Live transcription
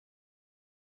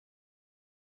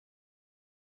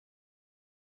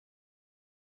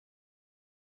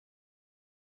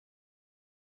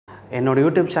என்னோட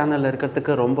யூடியூப் சேனலில்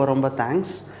இருக்கிறதுக்கு ரொம்ப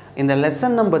தேங்க்ஸ். இந்த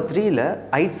lesson number 3ல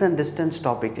heights and distance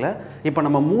டாப்பிக்கில் இப்போ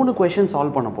நம்ம 3 கொஷின்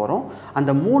சால்வ் பண்ண போகிறோம்.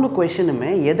 அந்த 3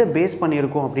 கொஷினுமே எதை பேஸ்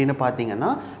பண்ணியிருக்கோம் அப்படின்னு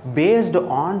பார்த்தீங்கன்னா பேஸ்டு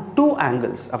ஆன் 2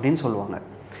 angles அப்படின்னு சொல்லுவாங்க.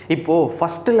 இப்போது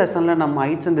ஃபஸ்ட்டு லெசனில் நம்ம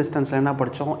ஹைட்ஸ் அண்ட் டிஸ்டன்ஸில் என்ன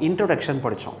படித்தோம்? இன்ட்ரோடக்ஷன்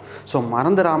படித்தோம். ஸோ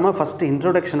மறந்துடாமல் ஃபஸ்ட்டு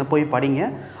இன்ட்ரோடக்ஷனை போய் படிங்க.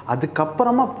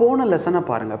 அதுக்கப்புறமா போன லெசனை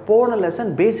பாருங்கள். போன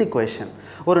லெசன் பேசிக் கொஷின்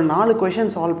ஒரு 4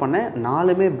 கொஷின் சால்வ் பண்ணேன்.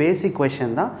 4மே பேசிக்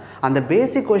கொஷின் தான். அந்த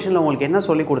பேசிக் கொஷினில் உங்களுக்கு என்ன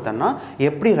சொல்லி கொடுத்தேன்னா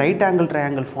எப்படி ரைட் ஆங்கிள்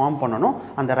ட்ரையாங்கிள் ஃபார்ம் பண்ணணும்,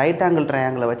 அந்த ரைட் ஆங்கிள்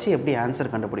ட்ரையாங்கிளை வச்சு எப்படி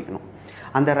ஆன்சர் கண்டுபிடிக்கணும்.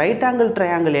 அந்த ரைட் ஆங்கிள்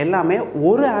ட்ரையாங்கிள் எல்லாமே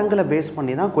ஒரு ஆங்கிளை பேஸ்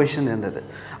பண்ணி தான் கொஷின் இருந்தது.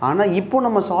 ஆனால் இப்போ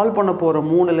நம்ம சால்வ் பண்ண போகிற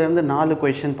 3லேருந்து 4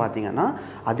 கொஷின் பார்த்தீங்கன்னா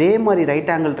அதே மாதிரி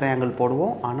ரைட் ஆங்கிள் ட்ரையாங்கிள்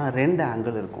போடுவோம், ஆனால் 2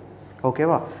 ஆங்கிள் இருக்கும்.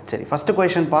 ஓகேவா? சரி, ஃபஸ்ட்டு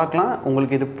கொஷின் பார்க்கலாம்.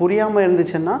 உங்களுக்கு இது புரியாமல்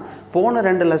இருந்துச்சுன்னா போன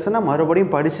 2 லெசனை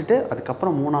மறுபடியும் படிச்சுட்டு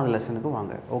அதுக்கப்புறம் 3வது லெசனுக்கு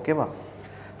வாங்க. ஓகேவா?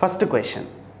 First question.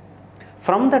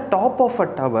 From the top of a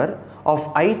tower of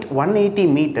height 180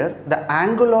 meter, the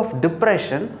angle of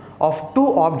depression of 2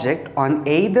 objects on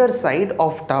either side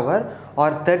of tower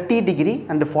are 30 degree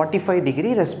and 45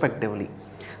 degree respectively.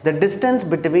 The distance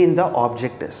between the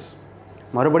object is.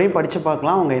 மறுபடியும் படித்து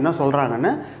பார்க்கலாம் அவங்க என்ன சொல்கிறாங்கன்னு.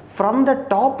 From the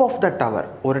top of the tower,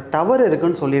 ஒரு tower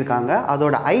இருக்குன்னு சொல்லியிருக்காங்க.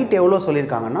 அதோட ஹைட் எவ்வளோ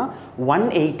சொல்லியிருக்காங்கன்னா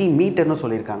 180 மீட்டர்னு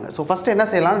சொல்லியிருக்காங்க. ஸோ ஃபஸ்ட்டு என்ன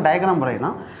செய்யலாம்? டயக்ராம்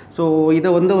வரையலாம். ஸோ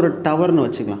இதை ஒரு டவர்னு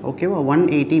வச்சுக்கலாம். ஓகேவா?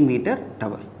 180 மீட்டர்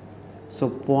டவர். ஸோ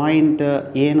பாயிண்ட்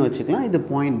ஏன்னு வச்சுக்கலாம், இது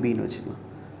பாயிண்ட் பின்னு வச்சுக்கலாம்.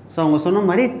 ஸோ அவங்க சொன்ன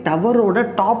மாதிரி டவரோட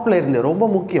டாப்பில் இருந்து ரொம்ப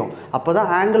முக்கியம். அப்போ தான்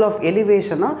ஆங்கிள் ஆஃப்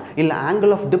எலிவேஷனா இல்லை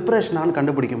ஆங்கிள் ஆஃப் டிப்ரெஷனான்னு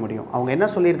கண்டுபிடிக்க முடியும். அவங்க என்ன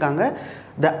சொல்லியிருக்காங்க?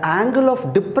 த angle of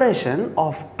depression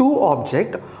of 2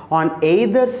 object on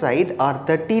either side R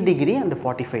 30 degree and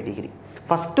 45 degree.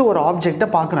 First ஒரு ஆப்ஜெக்டை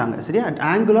பார்க்குறாங்க. சரியா?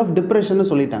 ஆங்கிள் ஆஃப் டிப்ரெஷன்னு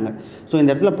சொல்லிட்டாங்க. ஸோ இந்த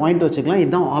இடத்துல பாயிண்ட் வச்சுக்கலாம்.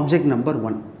 இதுதான் ஆப்ஜெக்ட் நம்பர்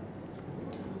 1.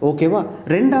 ஓகேவா?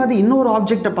 ரெண்டாவது இன்னொரு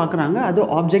ஆப்ஜெக்டை பார்க்குறாங்க. அது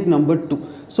ஆப்ஜெக்ட் நம்பர் 2.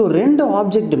 ஸோ 2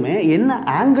 ஆப்ஜெக்ட்டுமே என்ன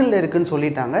ஆங்கிளில் இருக்குதுன்னு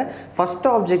சொல்லிட்டாங்க. ஃபஸ்ட்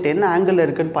ஆப்ஜெக்ட் என்ன ஆங்கிளில்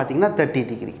இருக்குதுன்னு பார்த்தீங்கன்னா 30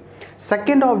 டிகிரி.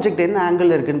 செகண்ட் ஆப்ஜெக்ட் என்ன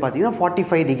ஆங்கிளில் இருக்குதுன்னு பார்த்தீங்கன்னா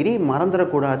 45 டிகிரி.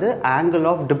 மறந்துடக்கூடாது, angle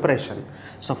of depression.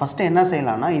 So first என்ன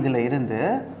செய்யலாம்னா இதில் இருந்து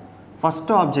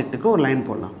ஃபஸ்ட்டு ஆப்ஜெக்ட்டுக்கு ஒரு லைன்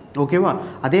போடலாம். ஓகேவா?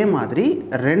 அதே மாதிரி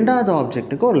ரெண்டாவது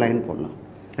ஆப்ஜெக்ட்டுக்கு ஒரு லைன் போடலாம்.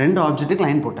 2 ஆப்ஜெக்ட்டுக்கு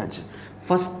லைன் போட்டாச்சு.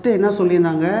 ஃபஸ்ட்டு என்ன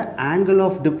சொல்லியிருந்தாங்க? ஆங்கிள்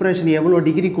ஆஃப் டிப்ரெஷன் எவ்வளோ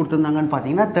டிகிரி கொடுத்துருந்தாங்கன்னு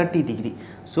பார்த்தீங்கன்னா 30 டிகிரி.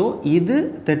 ஸோ இது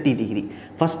 30 டிகிரி.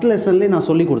 ஃபஸ்ட் லெசன்லேயே நான்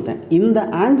சொல்லி கொடுத்தேன். இந்த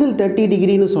ஆங்கிள் 30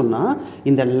 டிகிரின்னு சொன்னால்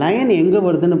இந்த லைன் எங்கே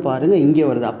வருதுன்னு பாருங்கள், இங்கே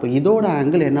வருது. அப்போ இதோட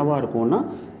ஆங்கிள் என்னவாக இருக்கும்னா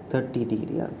 30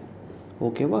 டிகிரியாக இருக்கும்.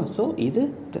 ஓகேவா? ஸோ இது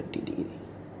 30 டிகிரி.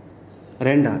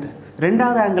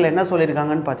 ரெண்டாவது ஆங்கிள் என்ன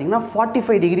சொல்லியிருக்காங்கன்னு பார்த்தீங்கன்னா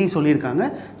 45 டிகிரி சொல்லியிருக்காங்க.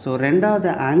 ஸோ ரெண்டாவது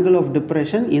ஆங்கிள் ஆஃப்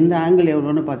டிப்ரெஷன் இந்த ஆங்கிள்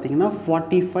எவ்வளோன்னு பார்த்தீங்கன்னா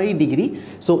 45 டிகிரி.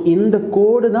 ஸோ இந்த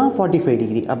கோடு தான் 45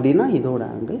 டிகிரி. அப்படின்னா இதோட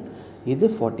ஆங்கிள் இது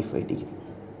 45 டிகிரி.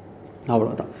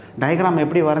 அவ்வளோதான். டயக்ராம்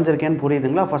எப்படி வரைஞ்சிருக்கேன்னு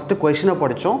புரியுதுங்களா? ஃபஸ்ட்டு கொஷினை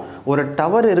படித்தோம். ஒரு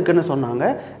டவர் இருக்குதுன்னு சொன்னாங்க.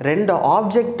 2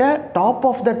 ஆப்ஜெக்டை டாப்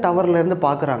ஆஃப் த டவர்லேருந்து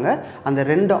பார்க்குறாங்க. அந்த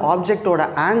 2 ஆப்ஜெக்டோட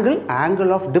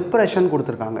ஆங்கிள் ஆஃப் டிப்ரெஷன்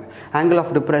கொடுத்துருக்காங்க. ஆங்கிள்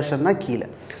ஆஃப் டிப்ரெஷன்னா கீழே.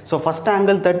 ஸோ ஃபஸ்ட்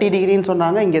ஆங்கிள் 30 டிகிரின்னு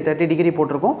சொன்னாங்க, இங்கே 30 டிகிரி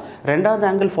போட்டிருக்கோம். ரெண்டாவது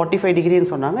ஆங்கிள் 45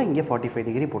 டிகிரின்னு சொன்னாங்க, இங்கே 45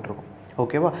 டிகிரி போட்டிருக்கோம்.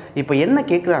 ஓகேவா? இப்போ என்ன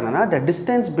கேட்குறாங்கன்னா the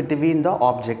distance between the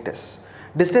objects.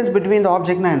 Distance between the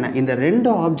ஆப்ஜெக்ட்னா என்ன? இந்த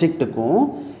 2 ஆப்ஜெக்ட்டுக்கும்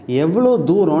எவ்வளோ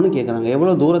தூரம்னு கேட்குறாங்க.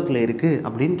 எவ்வளோ தூரத்தில் இருக்குது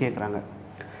அப்படின்னு கேட்குறாங்க.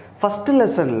 ஃபஸ்ட்டு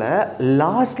லெசனில்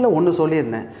லாஸ்ட்டில் ஒன்று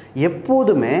சொல்லியிருந்தேன்.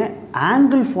 எப்போதுமே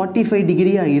ஆங்கிள் 45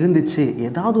 டிகிரியாக இருந்துச்சு,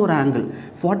 ஏதாவது ஒரு ஆங்கிள்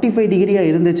 45 டிகிரியாக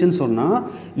இருந்துச்சுன்னு சொன்னால்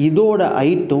இதோட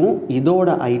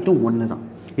ஹைட்டும் ஒன்று தான்.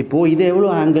 இப்போது இது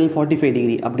எவ்வளோ ஆங்கிள் 45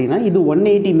 டிகிரி அப்படின்னா இது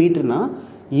 180 மீட்டர்னா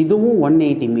இதுவும்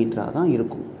 180 மீட்டராக தான்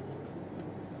இருக்கும்.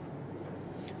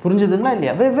 புரிஞ்சுதுங்களா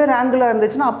இல்லையா? வெவ்வேறு ஆங்கிளாக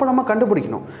இருந்துச்சுன்னா அப்போ நம்ம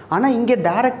கண்டுபிடிக்கணும். ஆனால் இங்கே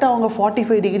டேரெக்டாக அவங்க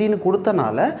 45 டிகிரின்னு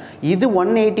கொடுத்தனால இது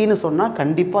 180ன்னு சொன்னால்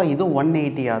கண்டிப்பாக இது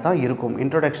 180யாக தான் இருக்கும்.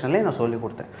 இன்ட்ரோடக்ஷன்லேயே நான் சொல்லி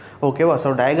கொடுத்தேன். ஓகேவா?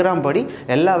 ஸோ டயக்ராம் படி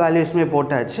எல்லா வேல்யூஸுமே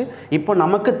போட்டாச்சு. இப்போ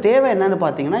நமக்கு தேவை என்னென்னு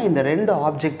பார்த்தீங்கன்னா இந்த 2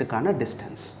 ஆப்ஜெக்ட்டுக்கான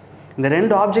டிஸ்டன்ஸ். இந்த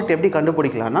 2 ஆப்ஜெக்ட் எப்படி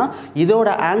கண்டுபிடிக்கலாம்னா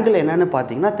இதோட ஆங்கிள் என்னென்னு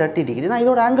பார்த்தீங்கன்னா 30 டிகிரி. நான்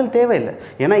இதோட ஆங்கிள் தேவையில்லை,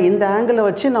 ஏன்னா இந்த ஆங்கிளை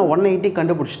வச்சு நான் 180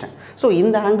 கண்டுபிடிச்சிட்டேன். ஸோ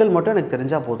இந்த ஆங்கிள் மட்டும் எனக்கு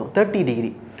தெரிஞ்சால் போதும், 30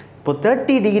 டிகிரி. இப்போ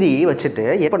 30 டிகிரி வச்சுட்டு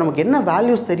இப்போ நமக்கு என்ன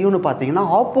வேல்யூஸ் தெரியும்னு பார்த்தீங்கன்னா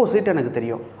ஆப்போசிட் எனக்கு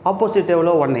தெரியும். ஆப்போசிட்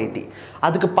எவ்வளோ? 180.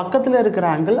 அதுக்கு பக்கத்தில் இருக்கிற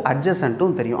ஆங்கிள்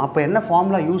அட்ஜசன்ட்டும் தெரியும். அப்போ என்ன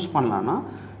ஃபார்முலா யூஸ் பண்ணலான்னா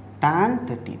tan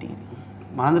 30 டிகிரி.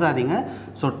 மறந்துடாதீங்க.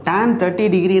 So tan 30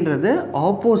 டிகிரின்றது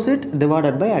opposite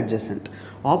divided by adjacent.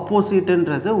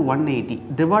 ஆப்போசிட்ன்றது 180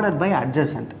 divided by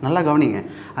adjacent. நல்லா கவனிங்க.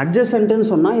 அட்ஜசன்ட்னு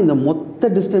சொன்னால் இந்த மொத்த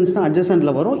டிஸ்டன்ஸ் தான்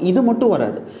அட்ஜசன்ட்டில் வரும். இது மட்டும்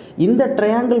வராது. இந்த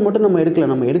ட்ரையாங்கிள் மட்டும் நம்ம எடுக்கல,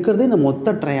 நம்ம எடுக்கிறது இந்த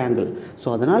மொத்த ட்ரையாங்கிள். ஸோ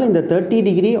அதனால் இந்த 30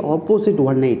 டிகிரி ஆப்போசிட்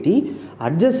 180,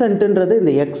 அட்ஜசன்ட்ன்றது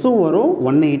இந்த எக்ஸும் வரும்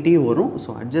 180 வரும். So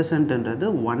அட்ஜசன்ட்ன்றது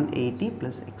 180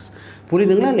 + x.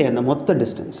 புரியுதுங்களா இல்லையா? இந்த மொத்த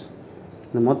டிஸ்டன்ஸ்.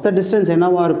 இந்த மொத்த டிஸ்டன்ஸ்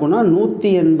என்னவாக இருக்கும்னா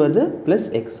 180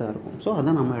 + எக்ஸாக இருக்கும். ஸோ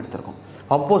அதான் நம்ம எடுத்துருக்கோம்.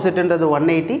 ஆப்போசிட்ன்றது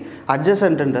 180,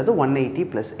 அட்ஜசன்ட்ன்றது 180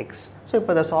 + எக்ஸ். ஸோ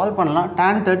இப்போ இதை சால்வ் பண்ணலாம்.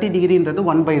 tan 30 டிகிரின்றது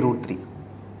 1/√3.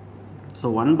 So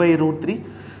 1/√3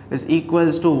 is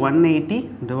equals to 180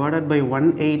 divided by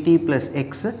 180 plus x.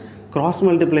 Cross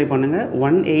multiply பண்ணுங்க.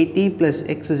 180 plus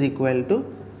x is equal to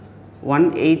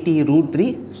 180√3.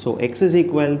 So x is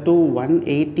equal to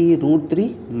 180√3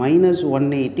 minus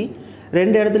 180.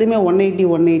 ரெண்டு இடத்துலையுமே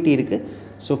 180 இருக்கு.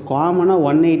 ஸோ காமனாக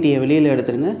 180 வெளியில்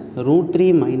எடுத்துருங்க.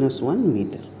 √3 minus 1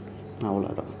 மீட்டர்.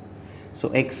 அவ்வளோதான். ஸோ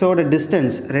எக்ஸோட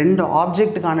டிஸ்டன்ஸ், ரெண்டு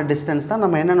ஆப்ஜெக்ட்டுக்கான டிஸ்டன்ஸ் தான்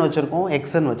நம்ம என்னென்னு வச்சுருக்கோம்,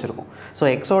 எக்ஸ்ன்னு வச்சுருக்கோம். ஸோ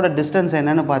எக்ஸோட டிஸ்டன்ஸ்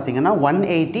என்னென்னு பார்த்தீங்கன்னா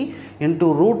 180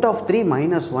 × √3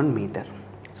 minus 1 மீட்டர்.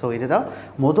 ஸோ இதுதான்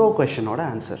மொதல் கொஷனோட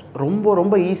ஆன்சர். ரொம்ப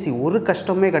ரொம்ப ஈஸி, ஒரு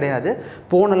கஷ்டமே கிடையாது.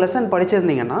 போன லெசன்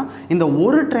படிச்சிருந்தீங்கன்னா இந்த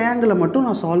ஒரு ட்ரையாங்கிளை மட்டும்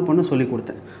நான் சால்வ் பண்ண சொல்லி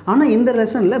கொடுத்தேன். ஆனால் இந்த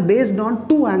லெசனில் பேஸ்ட் ஆன்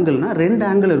 2 ஆங்கிள்னால் 2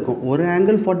 ஆங்கிள் இருக்கும். ஒரு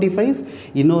ஆங்கிள் 45,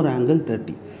 இன்னொரு ஆங்கிள்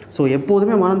 30. ஸோ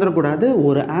எப்போதுமே மறந்துடக்கூடாது,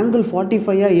 ஒரு ஆங்கிள்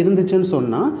 45 இருந்துச்சுன்னு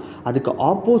சொன்னால் அதுக்கு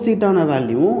ஆப்போசிட்டான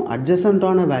வேல்யூவும்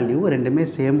அட்ஜசண்ட்டான வேல்யூவும் ரெண்டுமே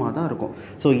சேமாக தான் இருக்கும்.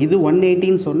 ஸோ இது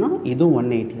 180ன்னு சொன்னால் இதுவும்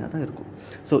 180 தான் இருக்கும்.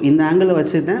 ஸோ இந்த ஆங்கிளை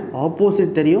வச்சுட்டேன்,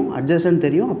 ஆப்போசிட் தெரியும், அட்ஜசன்ட்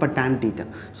தெரியும், அப்போ tan θ.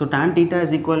 So tan θ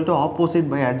is equal to opposite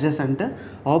by adjacent.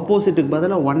 ஆப்போசிட்டுக்கு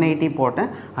பதிலாக 180 போட்டேன்,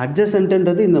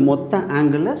 அட்ஜசன்ட்ன்றது இந்த மொத்த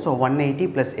ஆங்கிளில், ஸோ 180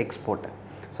 + எக்ஸ் போட்டேன்.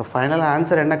 ஸோ ஃபைனல்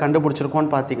ஆன்சர் என்ன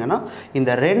கண்டுபிடிச்சிருக்கோன்னு பார்த்தீங்கன்னா,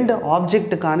 இந்த ரெண்டு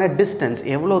ஆப்ஜெக்ட்டுக்கான டிஸ்டன்ஸ்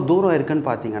எவ்வளோ தூரம் இருக்குதுன்னு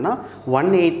பார்த்தீங்கன்னா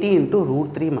 180 ×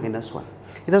 √3 minus 1.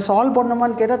 இதை சால்வ்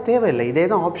பண்ணுமான்னு கேட்டால் தேவையில்லை, இதே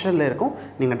தான் ஆப்ஷனில் இருக்கும்.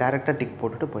 நீங்கள் டேரெக்டாக டிக்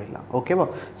போட்டுட்டு போயிடலாம். ஓகேவா?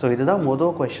 ஸோ இதுதான்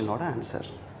மொதல் கொஷனோட ஆன்சர்.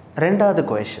 ரெண்டாவது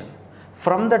question.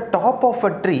 From the top of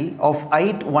a tree of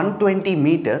height 120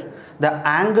 meter, the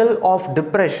angle of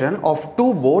depression of two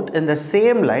boat in the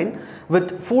same line with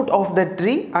foot of the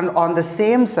tree and on the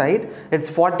same side, it's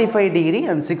 45 degree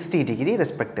and 60 degree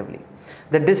respectively.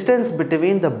 The distance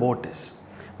between the boat is.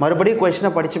 மறுபடியும் கொஷனை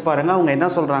படித்து பாருங்கள். அவங்க என்ன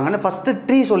சொல்கிறாங்கன்னு first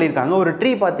tree சொல்லியிருக்காங்க. ஒரு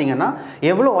tree பார்த்தீங்கன்னா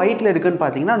எவ்வளோ ஹைட்டில் இருக்குதுன்னு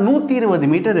பார்த்தீங்கன்னா 120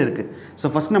 மீட்டர் இருக்குது.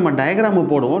 ஸோ ஃபஸ்ட் நம்ம டயக்ராமு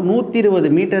போடுவோம்.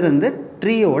 120 மீட்டர் இருந்து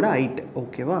ட்ரீயோட ஹைட்டு.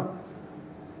 ஓகேவா?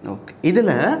 ஓகே.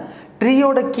 இதில்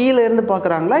ட்ரீயோட கீழே இருந்து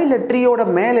பார்க்குறாங்களா இல்லை ட்ரீயோட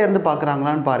மேலே இருந்து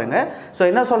பார்க்குறாங்களான்னு பாருங்கள். ஸோ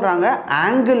என்ன சொல்கிறாங்க,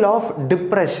 angle of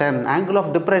depression. Angle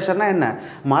of டிப்ரெஷன்னா என்ன,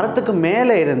 மரத்துக்கு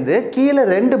மேலே இருந்து கீழே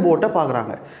ரெண்டு போட்டை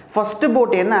பார்க்குறாங்க. ஃபஸ்ட்டு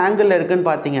போட் என்ன ஆங்கிளில் இருக்குதுன்னு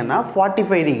பார்த்தீங்கன்னா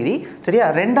 45 டிகிரி. சரியா?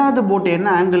 ரெண்டாவது போட்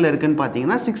என்ன ஆங்கிளில் இருக்குதுன்னு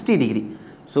பார்த்தீங்கன்னா 60 டிகிரி.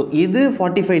 ஸோ இது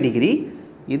 45 டிகிரி,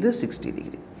 இது 60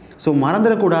 டிகிரி. ஸோ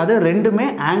மறந்துடக்கூடாது, ரெண்டுமே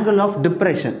ஆங்கிள் ஆஃப்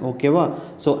டிப்ரெஷன். ஓகேவா?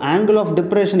 ஸோ ஆங்கிள் ஆஃப்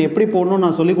டிப்ரெஷன் எப்படி போடணும்னு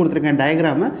நான் சொல்லி கொடுத்துருக்கேன்.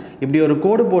 டயக்ராமு இப்படி ஒரு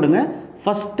கோடு போடுங்க.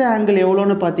 ஃபஸ்ட்டு ஆங்கிள்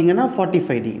எவ்வளோன்னு பார்த்தீங்கன்னா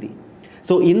 45 டிகிரி.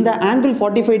 ஸோ இந்த ஆங்கிள்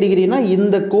 45 டிகிரினா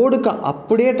இந்த கோடுக்கு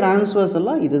அப்படியே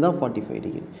டிரான்ஸ்வர்ஸெல்லாம் இதுதான் 45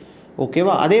 டிகிரி.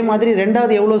 ஓகேவா? அதே மாதிரி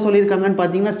ரெண்டாவது எவ்வளோ சொல்லியிருக்காங்கன்னு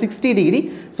பார்த்தீங்கன்னா 60 டிகிரி.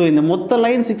 ஸோ இந்த மொத்த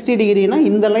லைன் 60 டிகிரினா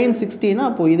இந்த லைன் 60னா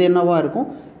அப்போது இது என்னவாக இருக்கும்,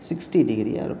 60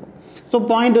 டிகிரியாக இருக்கும். ஸோ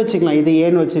பாயிண்ட் வச்சுக்கலாம், இது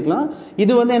ஏன்னு வச்சுக்கலாம்.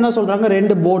 இது வந்து என்ன சொல்கிறாங்க,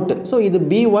 ரெண்டு போட்டு. ஸோ இது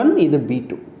B1, இது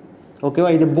B2.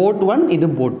 ஓகேவா? இது போட் 1, இது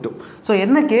போட் 2. ஸோ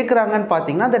என்ன கேட்குறாங்கன்னு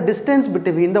பார்த்தீங்கன்னா the distance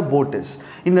between the boat is.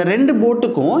 இந்த ரெண்டு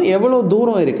போட்டுக்கும் எவ்வளோ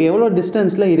தூரம் இருக்குது, எவ்வளோ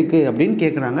டிஸ்டன்ஸில் இருக்குது அப்படின்னு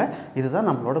கேட்குறாங்க. இதுதான்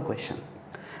நம்மளோட கொஷன்.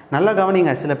 நல்லா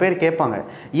கவனிங்க. சில பேர் கேட்பாங்க,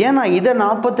 ஏன்னா இதை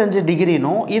 45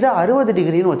 டிகிரினும் இதை 60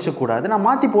 டிகிரின்னு வச்சுக்கூடாது, நான்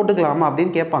மாற்றி போட்டுக்கலாமா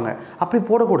அப்படின்னு கேட்பாங்க. அப்படி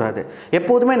போடக்கூடாது.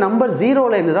 எப்போதுமே நம்பர்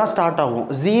 0லேருந்து தான் ஸ்டார்ட் ஆகும்.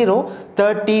 0,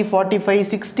 30, 45,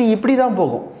 60 இப்படி தான்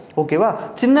போகும். ஓகேவா?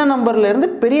 சின்ன நம்பர்லேருந்து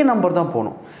பெரிய நம்பர் தான்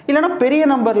போகணும், இல்லைனா பெரிய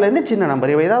நம்பர்லேருந்து சின்ன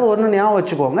நம்பர். ஏதாவது ஒன்று ஞாபகம்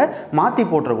வச்சுக்கோங்க, மாற்றி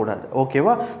போட்டுறக்கூடாது.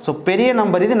 ஓகேவா? ஸோ பெரிய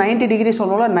நம்பர் இது 90 டிகிரி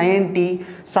சொல்லல, 90,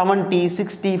 70,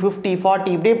 60, 50,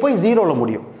 40 இப்படியே போய் 0ல்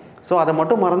முடியும். ஸோ அதை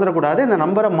மட்டும் மறந்துடக்கூடாது. இந்த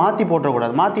நம்பரை மாற்றி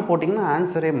போட்டுறக்கூடாது. மாற்றி போட்டிங்கன்னா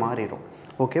ஆன்சரே மாறிடும்.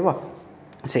 ஓகேவா?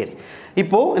 சரி,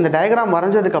 இப்போது இந்த டயக்ராம்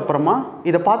வரைஞ்சதுக்கப்புறமா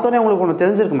இதை பார்த்தோன்னே உங்களுக்கு ஒன்று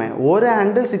தெரிஞ்சிருக்குமே, ஒரு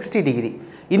ஆங்கிள் 60 டிகிரி,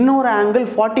 இன்னொரு ஆங்கிள்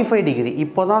 45 டிகிரி.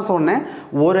 இப்போ தான் சொன்னேன்,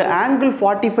 ஒரு ஆங்கிள்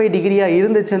 45 டிகிரியாக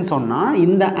இருந்துச்சுன்னு சொன்னால்,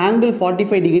 இந்த ஆங்கிள்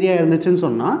 45 டிகிரியாக இருந்துச்சுன்னு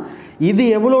சொன்னால், இது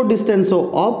எவ்வளோ டிஸ்டன்ஸோ,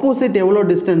 ஆப்போசிட் எவ்வளோ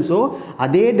டிஸ்டன்ஸோ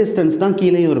அதே டிஸ்டன்ஸ் தான்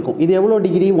கீழேயும் இருக்கும். இது எவ்வளோ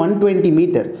டிகிரி, 120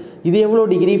 மீட்டர். இது எவ்வளோ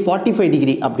டிகிரி, 45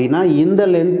 டிகிரி. அப்படின்னா இந்த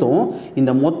லென்த்தும்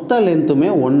இந்த மொத்த லென்த்துமே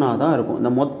ஒன்றா தான் இருக்கும்.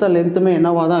 இந்த மொத்த லென்த்துமே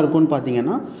என்னவாக தான் இருக்கும்னு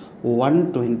பார்த்தீங்கன்னா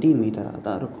 120 மீட்டராக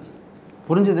தான் இருக்கும்.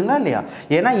 புரிஞ்சுதுங்களா இல்லையா?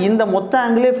 ஏன்னா இந்த மொத்த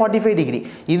ஆங்கிளே 45 டிகிரி.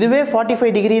 இதுவே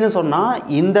 45 டிகிரின்னு சொன்னால்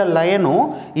இந்த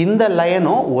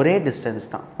லைனும் ஒரே டிஸ்டன்ஸ்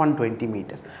தான், 120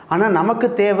 மீட்டர். ஆனால் நமக்கு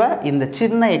தேவை இந்த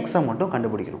சின்ன எக்ஸை மட்டும்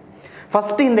கண்டுபிடிக்கணும்.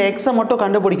 ஃபஸ்ட்டு இந்த எக்ஸை மட்டும்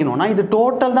கண்டுபிடிக்கணும்னா இது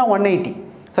டோட்டல் தான்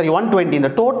 120. இந்த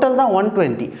டோட்டல் தான்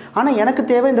 120. ஆனால் எனக்கு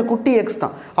தேவை இந்த குட்டி எக்ஸ்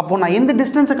தான். அப்போ நான் இந்த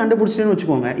டிஸ்டன்ஸை கண்டுபிடிச்சிட்டேன்னு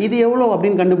வச்சுக்கோங்க, இது எவ்வளோ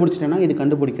அப்படின்னு கண்டுபிடிச்சிட்டேன்னா இது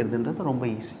கண்டுபிடிக்கிறதுன்றது ரொம்ப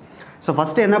ஈஸி. ஸோ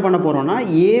ஃபஸ்ட்டு என்ன பண்ண போகிறோம்னா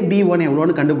AB1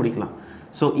 எவ்வளோன்னு கண்டுபிடிக்கலாம்.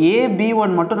 ஸோ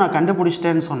AB1 மட்டும் நான்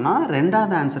கண்டுபிடிச்சிட்டேன்னு சொன்னால்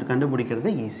ரெண்டாவது ஆன்சர் கண்டுபிடிக்கிறது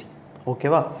ஈஸி.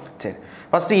 ஓகேவா? சரி,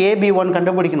 ஃபஸ்ட்டு AB1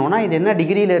 கண்டுபிடிக்கணும்னா இது என்ன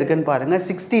டிகிரியில் இருக்குதுன்னு பாருங்கள்,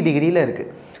 60 டிகிரியில்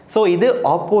இருக்குது. ஸோ இது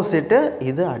ஆப்போசிட்டு,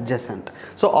 இது அட்ஜசன்ட்.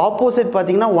 ஸோ ஆப்போசிட்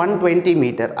பார்த்தீங்கன்னா 120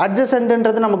 மீட்டர்,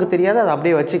 அட்ஜசன்ட்ன்றது நமக்கு தெரியாது, அதை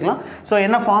அப்படியே வச்சுக்கலாம். ஸோ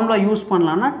என்ன ஃபார்முலா யூஸ்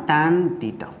பண்ணலான்னா tan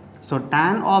theta. So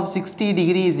tan of 60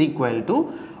 degree is equal to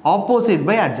opposite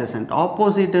by adjacent.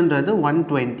 ஆப்போசிட்ன்றது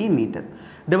 120 metre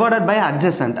divided by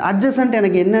adjacent. Adjacent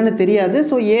எனக்கு என்னென்னு தெரியாது,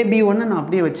 ஸோ AB1 நான்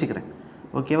அப்படியே வச்சுக்கிறேன்.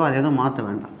 ஓகேவா? அது எதுவும் மாற்ற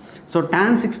வேண்டாம். So tan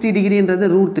 60 டிகிரின்றது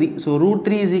 √3. So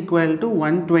 √3 is equal to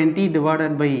 120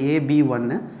 divided by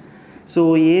AB1. So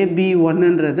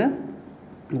AB1ன்றது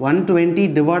 120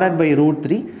 divided by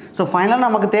 √3. So ஃபைனலாக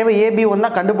நமக்கு தேவை AB1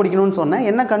 தான் கண்டுபிடிக்கணும்னு சொன்னேன்.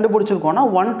 என்ன கண்டுபிடிச்சிருக்கோன்னா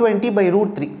 120 by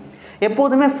 √3.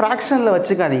 எப்போதுமே ஃப்ராக்ஷனில்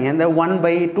வச்சுக்காதீங்க, இந்த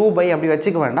 1/2 அப்படி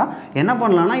வச்சுக்க வேண்டாம். என்ன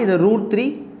பண்ணலான்னா இதை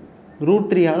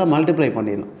 √3ஆல் மல்டிப்ளை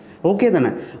பண்ணிடலாம். ஓகே தானே?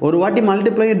 ஒரு வாட்டி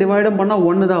மல்டிப்ளை டிவைடும் பண்ணால்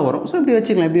 1 தான் வரும். ஸோ இப்படி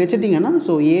வச்சுக்கலாம். இப்படி வச்சுட்டிங்கன்னா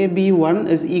so AB1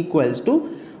 is equals to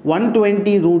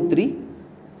 120 √3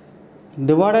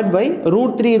 divided by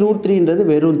 √3ன்றது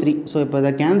வெறும் 3. ஸோ இப்போ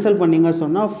இதை கேன்சல் பண்ணிங்க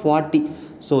சொன்னால் 40.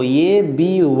 ஸோ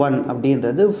AB1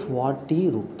 அப்படின்றது 40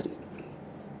 √3.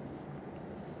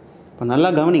 இப்போ நல்லா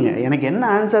கவனிங்க, எனக்கு என்ன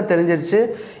ஆன்சர் தெரிஞ்சிருச்சு,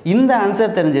 இந்த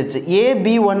ஆன்சர் தெரிஞ்சிருச்சு.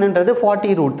 AB1ன்றது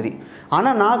 40 √3.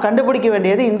 ஆனால் நான் கண்டுபிடிக்க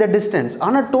வேண்டியது இந்த டிஸ்டன்ஸ்.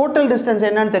 ஆனால் டோட்டல் டிஸ்டன்ஸ்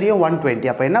என்னன்னு தெரியும், 120.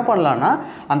 அப்போ என்ன பண்ணலான்னா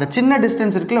அந்த சின்ன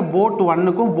டிஸ்டன்ஸ் இருக்குல்ல, போட்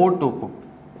 1க்கும் போட் 2க்கும்,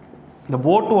 இந்த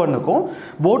போட் 1க்கும்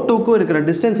போட் 2க்கும் இருக்கிற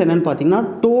டிஸ்டன்ஸ் என்னன்னு பார்த்தீங்கன்னா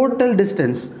total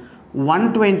distance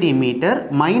 120 metre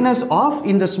minus of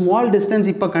இந்த ஸ்மால்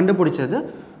டிஸ்டன்ஸ் இப்போ கண்டுபிடிச்சது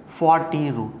 40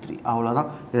 √3. அவ்வளோதான்.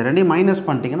 இது ரெண்டையும் மைனஸ்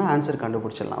பண்ணிட்டீங்கன்னா ஆன்சர்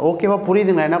கண்டுபிடிச்சிடலாம். ஓகேவா?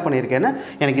 புரியுதுங்களா என்ன பண்ணியிருக்கேன்னு?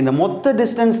 எனக்கு இந்த மொத்த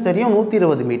டிஸ்டன்ஸ் தெரியும்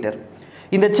 120 மீட்டர்,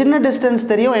 இந்த சின்ன டிஸ்டன்ஸ்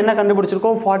தெரியும், என்ன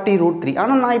கண்டுபிடிச்சிருக்கோம் 40 √3.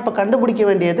 ஆனால் நான் இப்போ கண்டுபிடிக்க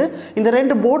வேண்டியது இந்த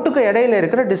ரெண்டு போட்டுக்கு இடையில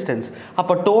இருக்கிற டிஸ்டன்ஸ்.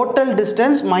 அப்போ டோட்டல்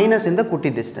டிஸ்டன்ஸ் மைனஸ் இந்த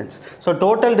குட்டி distance. So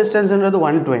total டிஸ்டன்ஸ்ன்றது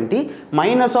 120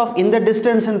 minus of இந்த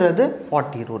டிஸ்டன்ஸ்ன்றது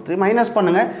 40 √3. மைனஸ்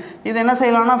பண்ணுங்கள். இது என்ன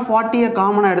செய்யலாம்னா 40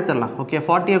 காமனாக எடுத்துடலாம். ஓகே,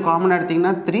 40 காமனாக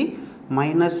எடுத்திங்கன்னா 3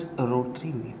 மைனஸ் √3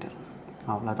 மீட்டர்.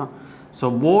 அவ்வளோதான். ஸோ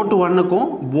போட் 1க்கும்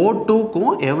போட்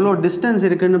 2க்கும் எவ்வளோ டிஸ்டன்ஸ்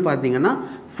இருக்குதுன்னு பார்த்தீங்கன்னா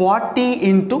 40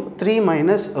 × 3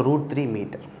 மைனஸ் √3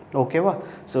 மீட்டர். ஓகேவா?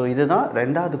 ஸோ இதுதான்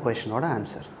ரெண்டாவது கொஷினோட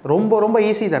ஆன்சர். ரொம்ப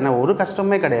ஈஸி தானே, ஒரு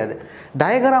கஷ்டமே கிடையாது.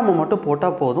 டயக்ராமை மட்டும்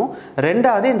போட்டால் போதும்.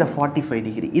 ரெண்டாவது இந்த 45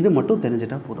 டிகிரி இது மட்டும்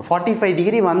தெரிஞ்சுட்டால் போதும். 45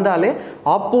 டிகிரி வந்தாலே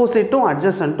ஆப்போசிட்டும்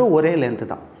அட்ஜசன்ட்டும் ஒரே லென்த்து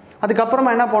தான்.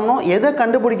 அதுக்கப்புறமா என்ன பண்ணணும், எதை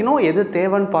கண்டுபிடிக்கணும், எது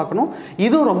தேவைன்னு பார்க்கணும்.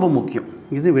 இதுவும் ரொம்ப முக்கியம்,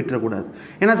 இது விட்டுறக்கூடாது.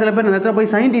 ஏன்னா சில பேர் இந்த இடத்துல போய்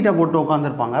sin θ போட்டு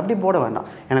உட்காந்துருப்பாங்க. அப்படி போட வேண்டாம்.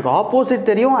 எனக்கு ஆப்போசிட்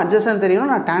தெரியும், அட்ஜசன்ட் தெரியும்,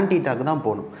 நான் tan θக்கு தான்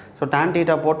போகணும். ஸோ tan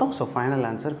θ போட்டோம். ஸோ ஃபைனல்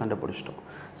ஆன்சர் கண்டுபிடிச்சிட்டோம்.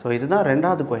 ஸோ இதுதான்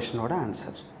ரெண்டாவது கொஷினோட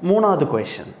ஆன்சர். மூணாவது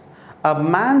question. A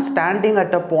man standing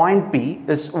at a point P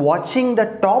is watching the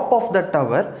top of the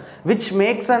tower which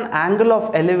makes an angle of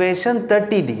elevation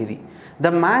 30 degree.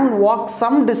 The man walks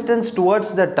some distance towards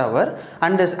the tower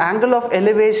and his angle of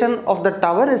elevation of the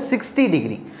tower is 60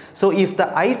 degree. So if the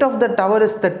height of the tower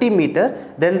is 30 meter,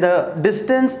 then the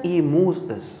distance he moves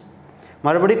is.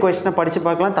 மறுபடியும் கொஸ்டினை படித்து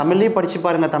பார்க்கலாம். தமிழ்லேயும் படித்து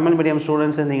பாருங்கள். Tamil medium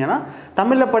students இருந்தீங்கன்னா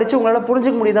தமிழில் படித்து உங்களால்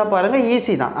புரிஞ்சிக்க முடியுதா பாருங்கள்.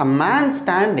 ஈஸி தான். A man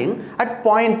standing at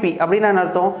point B அப்படின்னு என்ன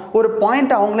அர்த்தம், ஒரு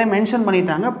பாயிண்ட் அவங்களே மென்ஷன்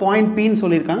பண்ணிட்டாங்க, பாயிண்ட் பின்னு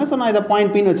சொல்லியிருக்காங்க. ஸோ நான் இதை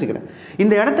பாயிண்ட் பின்னு வச்சுக்கிறேன்.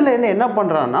 இந்த இடத்துல இருந்து என்ன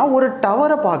பண்ணுறான்னா ஒரு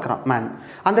டவரை பார்க்குறான் மேன்.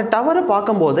 அந்த டவரை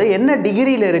பார்க்கும்போது என்ன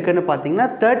டிகிரியில் இருக்குதுன்னு பார்த்தீங்கன்னா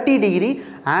 30 டிகிரி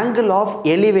ஆங்கிள் ஆஃப்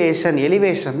எலிவேஷன்.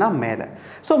 எலிவேஷன்னா மேலே.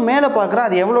 ஸோ மேலே பார்க்குறேன்,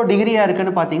 அது எவ்வளோ டிகிரியாக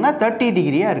இருக்குதுன்னு பார்த்தீங்கன்னா 30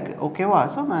 டிகிரியாக இருக்குது. ஓகேவா?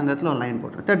 ஸோ நான் இந்த இடத்துல ஒரு லைன்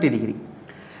போடுறேன், 30 டிகிரி.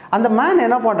 அந்த மேன்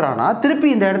என்ன பண்ணுறான்னா திருப்பி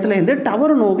இந்த இடத்துல இருந்து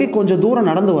டவர் நோக்கி கொஞ்சம் தூரம்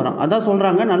நடந்து வரான். அதான்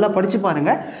சொல்கிறாங்க, நல்லா படித்து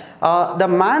பாருங்கள். The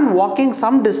man walking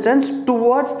some distance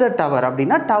towards the tower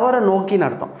அப்படின்னா டவரை நோக்கின்னு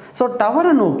அர்த்தம். ஸோ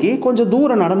டவரை நோக்கி கொஞ்சம்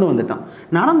தூரம் நடந்து வந்துட்டான்.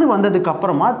 நடந்து வந்ததுக்கு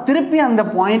அப்புறமா திருப்பி அந்த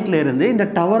பாயிண்ட்ல இருந்து இந்த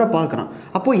டவரை பார்க்குறான்.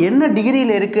 அப்போது என்ன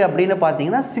டிகிரியில் இருக்குது அப்படின்னு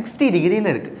பார்த்தீங்கன்னா 60 டிகிரியில்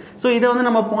இருக்குது. ஸோ இதை வந்து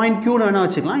நம்ம பாயிண்ட் Qன்னு வேணால்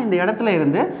வச்சுக்கலாம். இந்த இடத்துல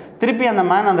இருந்து திருப்பி அந்த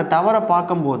மேன் அந்த டவரை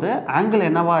பார்க்கும்போது ஆங்கிள்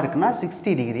என்னவா இருக்குன்னா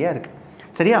 60 டிகிரியாக இருக்குது.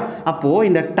 சரியா? அப்போது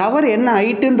இந்த டவர் என்ன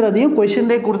ஹைட்டுன்றதையும்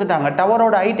கொஷின்லேயே கொடுத்துட்டாங்க.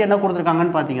 டவரோட ஹைட் என்ன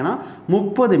கொடுத்துருக்காங்கன்னு பார்த்தீங்கன்னா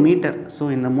 30 மீட்டர். ஸோ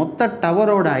இந்த மொத்த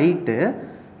டவரோட ஹைட்டு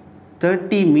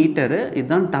 30 மீட்டரு.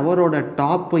 இதுதான் டவரோட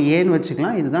டாப்பு ஏன்னு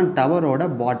வச்சுக்கலாம். இதுதான் டவரோட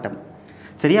பாட்டம்.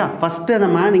 சரியா? ஃபஸ்ட்டு அந்த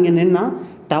மேன் இங்கே நின்னா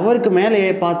டவருக்கு மேலே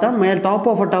பார்த்தா டாப்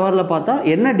ஆஃப் அ டவரில் பார்த்தா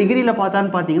என்ன டிகிரியில்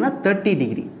பார்த்தான்னு பார்த்தீங்கன்னா 30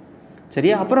 டிகிரி.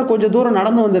 சரியா? அப்புறம் கொஞ்சம் தூரம்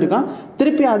நடந்து வந்திருக்கான்.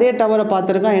 திருப்பி அதே டவரை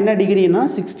பார்த்துருக்கான். என்ன டிகிரினா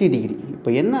 60 டிகிரி.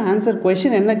 இப்போ என்ன ஆன்சர்,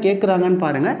 கொஷின் என்ன கேட்குறாங்கன்னு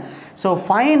பாருங்கள். So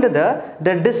find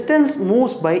the distance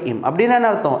moves by இம் அப்படின்னு என்ன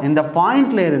அர்த்தம், இந்த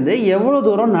பாயிண்ட்ல இருந்து எவ்வளோ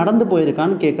தூரம் நடந்து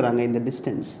போயிருக்கான்னு கேட்குறாங்க. இந்த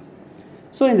டிஸ்டன்ஸ்.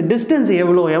 ஸோ இந்த டிஸ்டன்ஸ்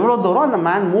எவ்வளோ தூரம் அந்த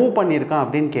மேன் மூவ் பண்ணியிருக்கான்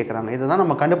அப்படின்னு கேட்குறாங்க. இதை தான்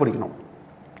நம்ம கண்டுபிடிக்கணும்.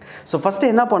 ஸோ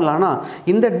ஃபஸ்ட்டு என்ன பண்ணலான்னா,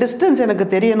 இந்த டிஸ்டன்ஸ் எனக்கு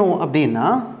தெரியணும் அப்படின்னா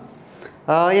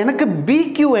எனக்கு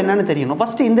BQ என்னன்னு தெரியணும்.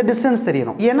 ஃபஸ்ட்டு இந்த டிஸ்டன்ஸ்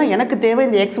தெரியணும். ஏன்னா எனக்கு தேவை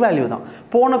இந்த எக்ஸ் வேல்யூ தான்.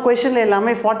 போன கொஷனில்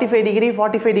எல்லாமே 45 டிகிரி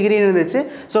 45 டிகிரி இருந்துச்சு.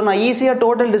 ஸோ நான் ஈஸியாக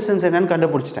டோட்டல் டிஸ்டன்ஸ் என்னன்னு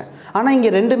கண்டுபிடிச்சிட்டேன். ஆனால்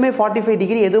இங்கே ரெண்டுமே 45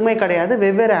 டிகிரி எதுவுமே கிடையாது,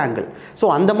 வெவ்வேறு ஆங்கிள். ஸோ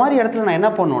அந்த மாதிரி இடத்துல நான்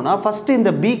என்ன பண்ணுவேன்னா, ஃபஸ்ட்டு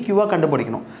இந்த BQ-வாக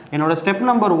கண்டுபிடிக்கணும். என்னோட ஸ்டெப்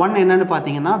நம்பர் 1 என்னன்னு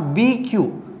பார்த்தீங்கன்னா BQ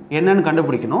என்னன்னு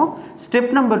கண்டுபிடிக்கணும்.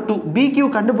 ஸ்டெப் நம்பர் 2 BQ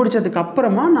கண்டுபிடிச்சதுக்கு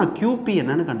அப்புறமா நான் QP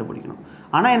என்னன்னு கண்டுபிடிக்கணும்.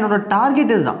 ஆனால் என்னோட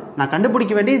டார்கெட் இதுதான். நான்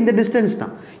கண்டுபிடிக்க வேண்டிய இந்த டிஸ்டன்ஸ்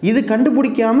தான். இது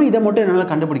கண்டுபிடிக்காமல் இதை மட்டும் என்னால்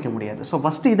கண்டுபிடிக்க முடியாது. ஸோ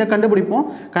ஃபஸ்ட்டு இதை கண்டுபிடிப்போம்.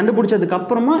 கண்டுபிடிச்சதுக்கு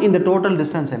அப்புறமா இந்த டோட்டல்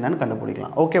டிஸ்டன்ஸ் என்னன்னு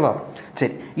கண்டுபிடிக்கலாம். ஓகேவா?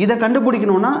 சரி, இதை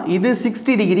கண்டுபிடிக்கணும்னா இது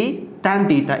 60 டிகிரி tan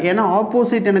θ. ஏன்னா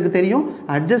ஆப்போசிட் எனக்கு தெரியும்,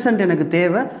 அட்ஜசன்ட் எனக்கு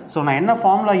தேவை. ஸோ நான் என்ன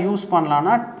ஃபார்முலா யூஸ்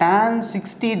பண்ணலான்னா tan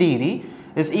 60 degree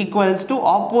is equals to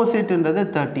opposite என்றது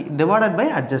 30 divided by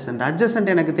adjacent. Adjacent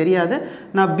எனக்கு தெரியாது,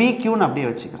 நான் BQ-னு அப்படியே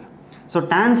வச்சுக்கிறேன். ஸோ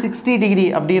tan 60 டிகிரி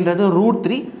அப்படின்றது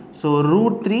 √3. So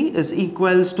 √3 is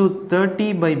equals to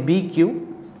 30 by BQ.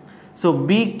 So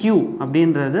BQ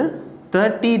அப்படின்றது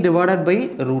 30 divided by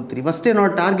 √3. ஃபஸ்ட்டு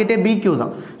என்னோட டார்கெட்டே BQ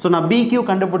தான். ஸோ நான் BQ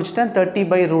கண்டுபிடிச்சிட்டேன் 30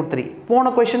 by √3.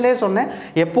 போன கொஷன்லேயே சொன்னேன்,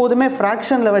 எப்போதுமே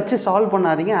ஃப்ராக்ஷனில் வச்சு சால்வ்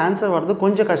பண்ணாதீங்க, ஆன்சர் வர்றது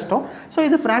கொஞ்சம் கஷ்டம். ஸோ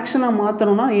இது ஃப்ராக்ஷனாக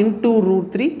மாற்றணும்னா into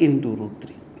 √3 into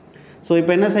 √3. ஸோ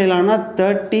இப்போ என்ன செய்யலாம்னா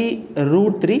 30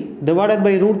 √3 divided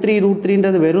by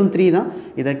 √3ன்றது வெறும் 3 தான்.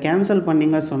 இதை கேன்சல்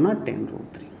பண்ணிங்க சொன்னால் 10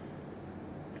 √3.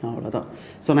 அவ்வளோதான்.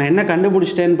 ஸோ நான் என்ன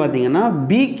கண்டுபிடிச்சிட்டேன்னு பார்த்தீங்கன்னா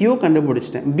BQ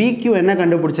கண்டுபிடிச்சிட்டேன். BQ என்ன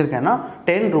கண்டுபிடிச்சிருக்கேன்னா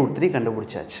 10 √3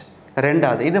 கண்டுபிடிச்சாச்சு.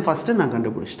 ரெண்டாவது, இது ஃபஸ்ட்டு நான்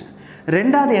கண்டுபிடிச்சிட்டேன்.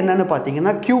 ரெண்டாவது என்னென்னு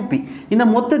பார்த்தீங்கன்னா QP. இந்த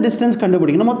மொத்த டிஸ்டன்ஸ்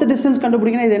கண்டுபிடிக்கணும். மொத்த டிஸ்டன்ஸ்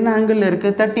கண்டுபிடிக்கணும். இது என்ன ஆங்கிளில்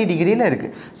இருக்குது? 30 டிகிரியில்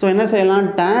இருக்குது. ஸோ என்ன செய்யலாம்?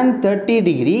 tan 30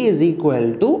 degree is equal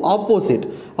to opposite.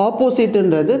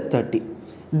 ஆப்போசிட்ன்றது 30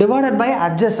 divided by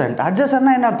adjacent.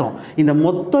 அட்ஜசன்ட்னா என்ன அர்த்தம்? இந்த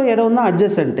மொத்த இடம் தான்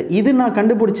அட்ஜசன்ட். இது நான்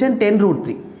கண்டுபிடிச்சேன் 10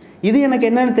 √3. இது எனக்கு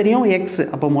என்னென்னு தெரியும்? எக்ஸ்.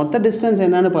 அப்போ மொத்த டிஸ்டன்ஸ்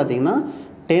என்னென்னு பார்த்தீங்கன்னா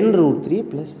 10 √3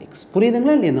 + எக்ஸ்.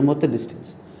 புரியுதுங்களா இல்லையா? இந்த மொத்த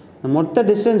டிஸ்டன்ஸ், இந்த மொத்த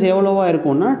டிஸ்டன்ஸ் எவ்வளோவா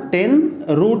இருக்கும்னா 10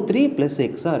 √3 +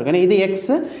 எக்ஸாக இருக்கும். ஏன்னா இது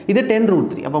எக்ஸ், இது 10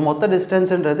 √3. அப்போ மொத்த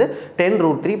டிஸ்டன்ஸுன்றது 10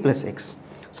 √3 + எக்ஸ்.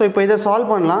 ஸோ இப்போ இதை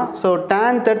சால்வ் பண்ணலாம். So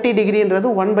tan 30 டிகிரின்றது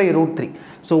 1 by √3.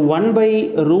 So 1 by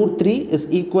 √3 is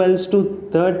equals to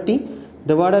 30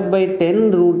 divided by 10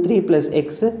 √3 +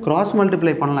 X. Cross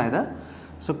multiply பண்ணலாம் இதை.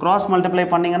 ஸோ கிராஸ் மல்டிப்ளை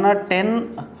பண்ணிங்கன்னா 10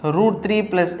 √3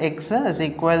 + எக்ஸ் இஸ்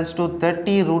ஈக்குவல்ஸ் டு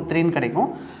 30 √3ன்னு கிடைக்கும்.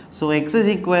 So X is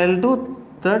equal to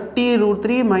 30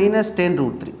 √3 - 10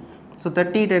 √3. So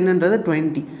 30 10ன்றது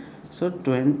 20. So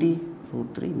 20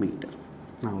 √3 metre.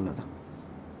 அவ்வளோதான்.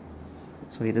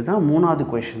 So இதுதான் மூணாவது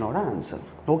கொஷினோட ஆன்சர்.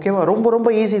 ஓகேவா? ரொம்ப ரொம்ப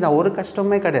ஈஸி தான், ஒரு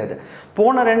கஷ்டமே கிடையாது.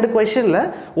 போன 2 கொஷனில்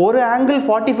ஒரு ஆங்கிள்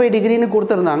 45 டிகிரின்னு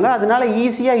கொடுத்துருந்தாங்க, அதனால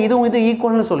ஈஸியாக இதுவும் இது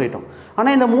ஈக்குவல்னு சொல்லிட்டோம்.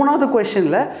 ஆனால் இந்த மூணாவது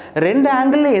கொஷனில் 2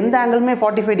 ஆங்கிளில் எந்த ஆங்கிளுமே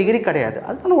 45 டிகிரி கிடையாது.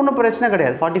 அதனால ஒன்றும் பிரச்சனை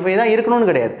கிடையாது, 45 தான் இருக்கணும்னு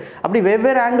கிடையாது. அப்படி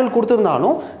வெவ்வேறு ஆங்கிள்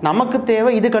கொடுத்துருந்தாலும் நமக்கு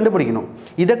தேவை இது கண்டுபிடிக்கணும்.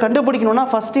 இதை கண்டுபிடிக்கணும்னா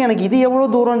ஃபஸ்ட்டு எனக்கு இது எவ்வளோ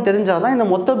தூரம்னு தெரிஞ்சால் தான் இந்த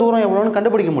மொத்த தூரம் எவ்வளோன்னு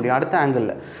கண்டுபிடிக்க முடியும் அடுத்த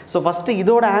ஆங்கிளில். ஸோ ஃபஸ்ட்டு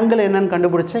இதோட ஆங்கிள் என்னன்னு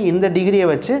கண்டுபிடிச்சேன் இந்த டிகிரியை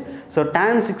வச்சு. So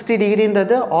tan 60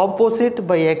 டிகிரின்றது opposite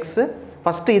by X.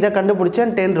 First இதை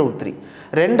கண்டுபிடிச்சேன் 10 √3.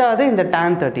 ரெண்டாவது இந்த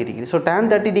tan 30 degree. So tan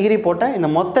 30 degree போட்டால் இந்த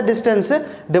மொத்த டிஸ்டன்ஸு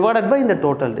டிவைடட் பை இந்த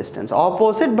total distance,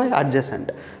 opposite by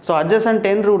adjacent. So adjacent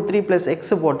 10 √3 +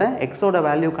 X போட்டேன். எக்ஸோட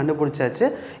வேல்யூ கண்டுபிடிச்சாச்சு.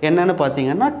 என்னென்னு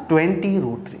பார்த்தீங்கன்னா 20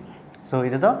 √3. ஸோ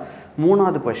இதுதான்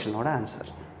மூணாவது கொஷனோட ஆன்சர்.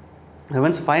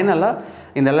 மீன்ஸ் ஃபைனலாக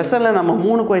இந்த லெசனில் நம்ம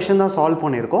 3 கொஷின் தான் சால்வ்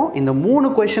பண்ணியிருக்கோம். இந்த 3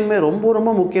 கொஷினுமே ரொம்ப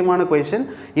ரொம்ப முக்கியமான கொஷின்.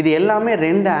 இது எல்லாமே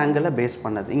 2 ஆங்கிளை பேஸ்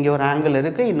பண்ணது. இங்கே ஒரு ஆங்கிள்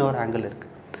இருக்குது, இன்னொரு ஆங்கிள் இருக்குது.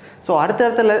 ஸோ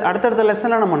அடுத்தடுத்த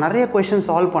லெசனில் நம்ம நிறைய கொஷின்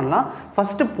சால்வ் பண்ணலாம்.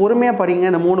 ஃபஸ்ட்டு பொறுமையாக படிங்க.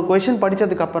 இந்த 3 கொஷின்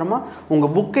படித்ததுக்கப்புறமா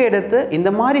உங்கள் புக்கை எடுத்து இந்த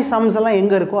மாதிரி சம்ஸ் எல்லாம்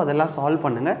எங்கே இருக்கோ அதெல்லாம் சால்வ்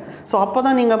பண்ணுங்கள். ஸோ அப்போ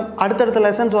தான் நீங்கள் அடுத்தடுத்த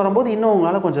லெசன்ஸ் வரும்போது இன்னும்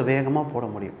உங்களால் கொஞ்சம் வேகமாக போட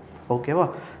முடியும். ஓகேவா?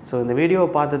 ஸோ இந்த வீடியோவை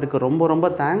பார்த்ததுக்கு ரொம்ப ரொம்ப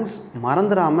தேங்க்ஸ்.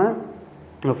 மறந்துடாமல்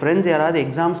உங்கள் ஃப்ரெண்ட்ஸ் யாராவது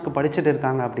எக்ஸாம்ஸ்க்கு படிச்சுட்டு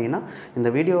இருக்காங்க அப்படின்னா இந்த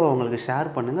வீடியோவை அவங்களுக்கு ஷேர்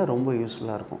பண்ணுங்கள், ரொம்ப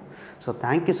யூஸ்ஃபுல்லாக இருக்கும். ஸோ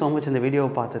தேங்க்யூ ஸோ மச் இந்த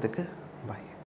வீடியோவை பார்த்ததுக்கு. பாய்.